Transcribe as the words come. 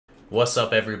What's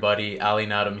up everybody,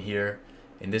 Nadem here.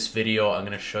 In this video I'm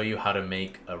going to show you how to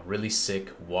make a really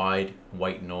sick wide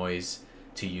white noise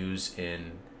to use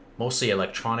in mostly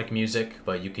electronic music,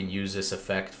 but you can use this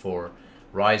effect for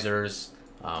risers,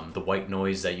 the white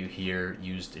noise that you hear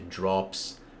used in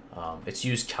drops. It's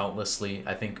used countlessly.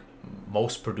 I think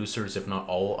most producers, if not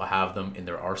all, have them in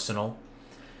their arsenal.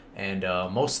 And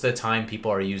most of the time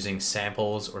people are using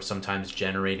samples or sometimes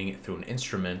generating it through an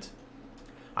instrument.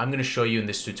 I'm going to show you in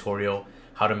this tutorial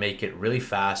how to make it really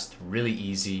fast, really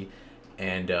easy,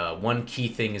 and one key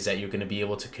thing is that you're going to be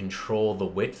able to control the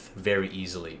width very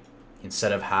easily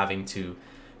instead of having to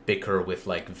bicker with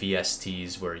like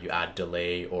VSTs where you add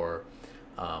delay or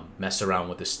mess around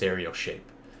with the stereo shape.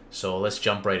 So let's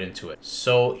jump right into it.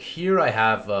 So here I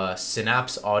have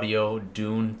Synapse Audio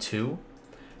Dune 2.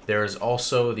 There's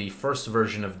also the first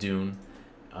version of Dune,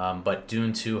 but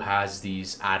Dune 2 has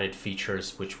these added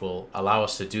features which will allow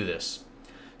us to do this.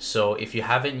 So if you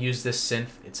haven't used this synth,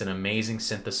 it's an amazing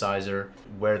synthesizer.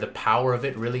 Where the power of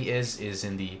it really is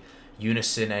in the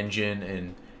Unison engine,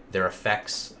 and their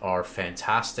effects are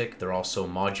fantastic. They're also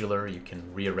modular. You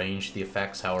can rearrange the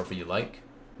effects however you like.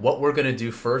 What we're going to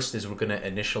do first is we're going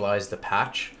to initialize the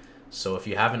patch. So if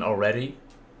you haven't already,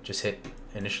 just hit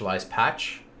initialize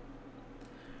patch.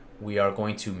 We are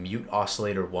going to mute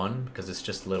oscillator 1 because it's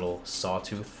just a little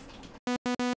sawtooth.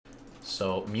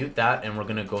 So mute that, and we're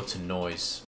going to go to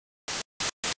noise.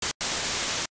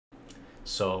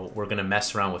 So we're going to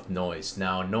mess around with noise.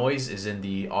 Now noise is in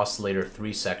the oscillator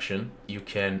 3 section. You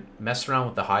can mess around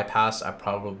with the high pass. I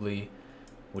probably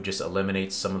would just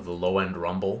eliminate some of the low end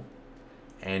rumble.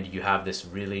 And you have this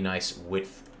really nice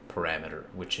width parameter,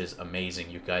 which is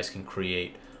amazing. You guys can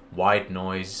create wide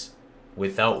noise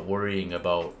without worrying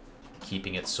about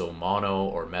keeping it so mono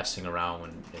or messing around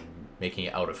and making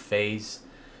it out of phase.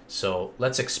 So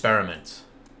let's experiment.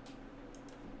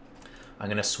 I'm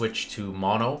going to switch to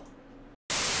mono.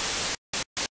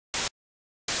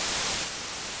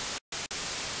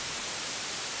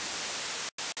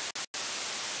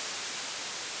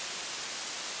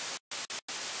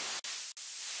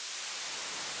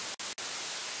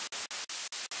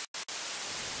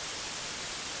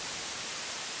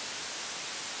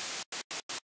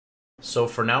 So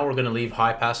for now, we're going to leave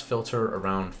high pass filter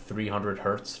around 300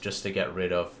 Hertz just to get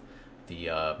rid of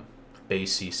the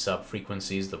bassy sub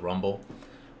frequencies, the rumble.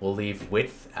 We'll leave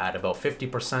width at about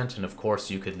 50%, and of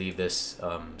course you could leave this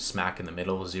smack in the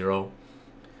middle, 0.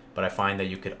 But I find that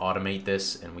you could automate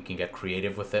this and we can get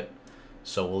creative with it.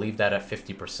 So we'll leave that at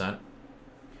 50%.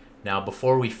 Now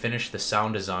before we finish the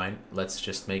sound design, let's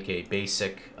just make a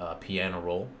basic piano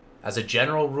roll. As a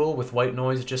general rule with white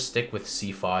noise, just stick with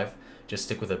C5. Just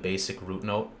stick with a basic root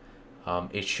note.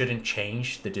 It shouldn't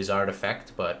change the desired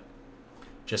effect, but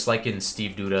just like in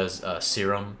Steve Duda's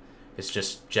Serum, it's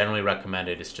just generally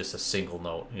recommended. It's just a single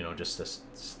note, you know, just a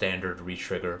standard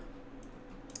retrigger.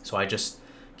 So I just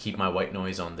keep my white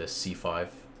noise on this C5.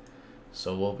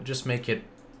 So we'll just make it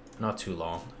not too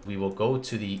long. We will go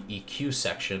to the EQ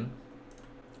section,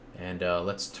 and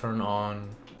let's turn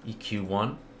on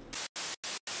EQ1.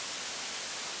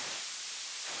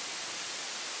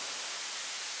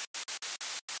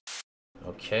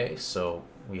 Okay, so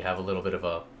we have a little bit of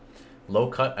a low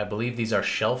cut. I believe these are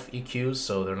shelf EQs,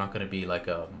 so they're not going to be like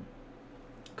a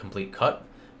complete cut,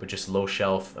 but just low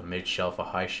shelf, a mid shelf, a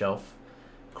high shelf.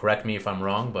 Correct me if I'm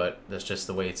wrong, but that's just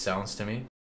the way it sounds to me.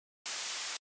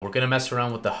 We're going to mess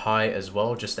around with the high as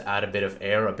well, just to add a bit of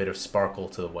air, a bit of sparkle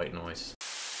to the white noise.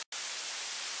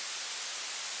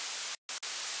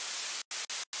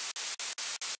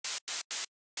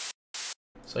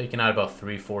 So you can add about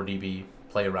 3-4 dB,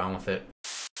 play around with it.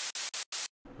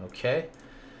 Okay.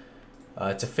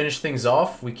 To finish things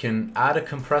off, we can add a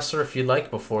compressor if you'd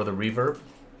like before the reverb.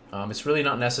 It's really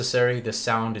not necessary. The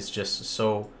sound is just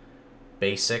so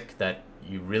basic that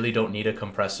you really don't need a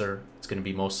compressor. It's going to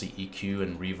be mostly EQ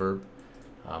and reverb.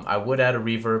 I would add a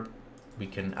reverb. We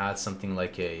can add something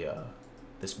like a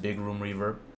this big room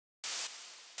reverb.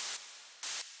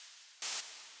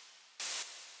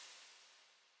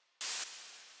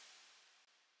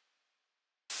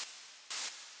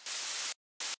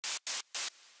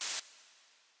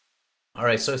 All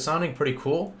right, so it's sounding pretty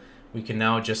cool. We can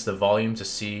now adjust the volume to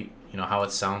see, you know, how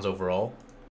it sounds overall.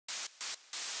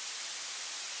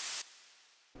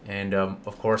 And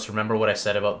of course, remember what I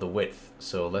said about the width.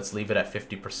 So let's leave it at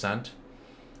 50%.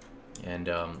 And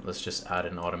let's just add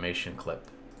an automation clip.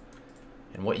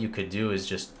 And what you could do is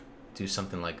just do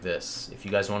something like this. If you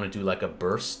guys want to do like a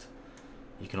burst,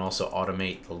 you can also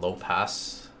automate the low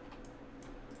pass.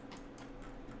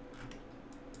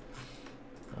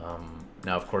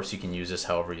 Now, of course, you can use this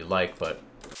however you like, but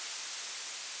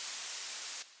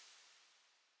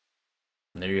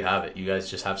And there you have it. You guys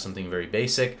just have something very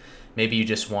basic. Maybe you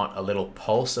just want a little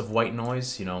pulse of white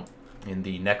noise. You know, in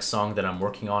the next song that I'm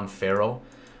working on, Pharaoh,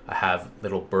 I have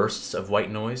little bursts of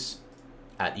white noise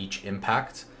at each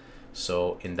impact.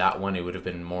 So in that one, it would have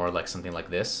been more like something like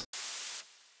this.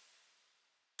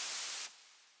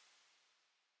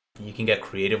 You can get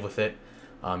creative with it.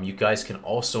 You guys can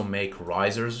also make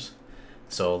risers.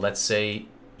 So let's say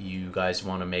you guys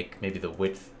want to make maybe the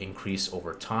width increase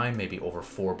over time, maybe over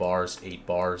 4 bars, 8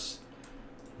 bars.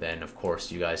 Then of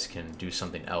course you guys can do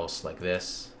something else like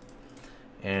this.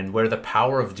 And where the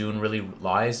power of Dune really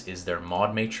lies is their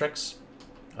mod matrix.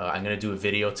 I'm going to do a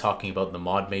video talking about the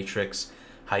mod matrix,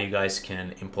 how you guys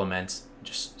can implement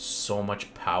just so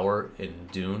much power in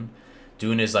Dune.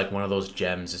 Dune is like one of those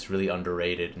gems. It's really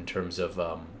underrated in terms of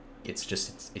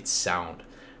it's sound.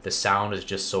 The sound is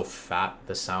just so fat.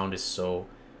 The sound is so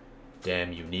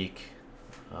damn unique.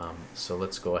 So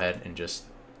let's go ahead and just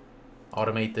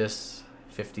automate this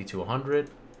 50 to 100.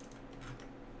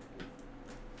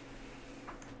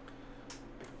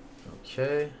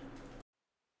 Okay.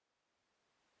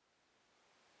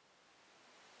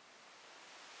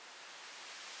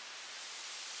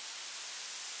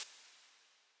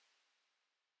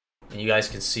 And you guys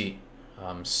can see,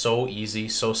 so easy,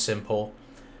 so simple.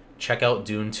 Check out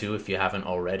Dune 2 if you haven't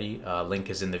already. Link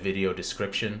is in the video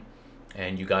description,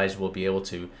 and you guys will be able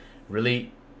to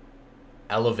really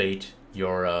elevate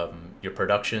your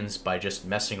productions by just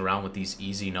messing around with these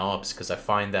easy knobs. Because I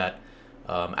find that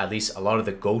at least a lot of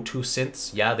the go-to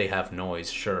synths, yeah, they have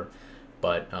noise, sure,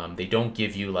 but they don't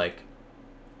give you like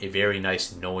a very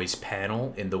nice noise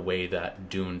panel in the way that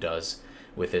Dune does,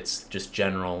 with its just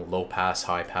general low pass,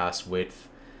 high pass, width.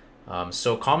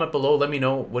 So comment below, let me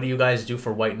know, what do you guys do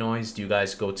for white noise? Do you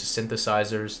guys go to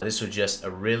synthesizers? This was just a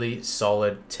really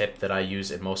solid tip that I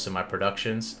use in most of my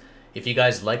productions. If you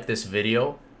guys like this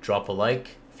video, drop a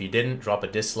like. If you didn't, drop a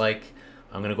dislike.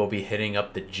 I'm gonna go be hitting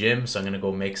up the gym, so I'm gonna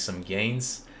go make some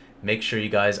gains. Make sure you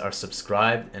guys are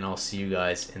subscribed, and I'll see you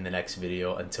guys in the next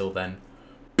video. Until then,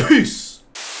 peace!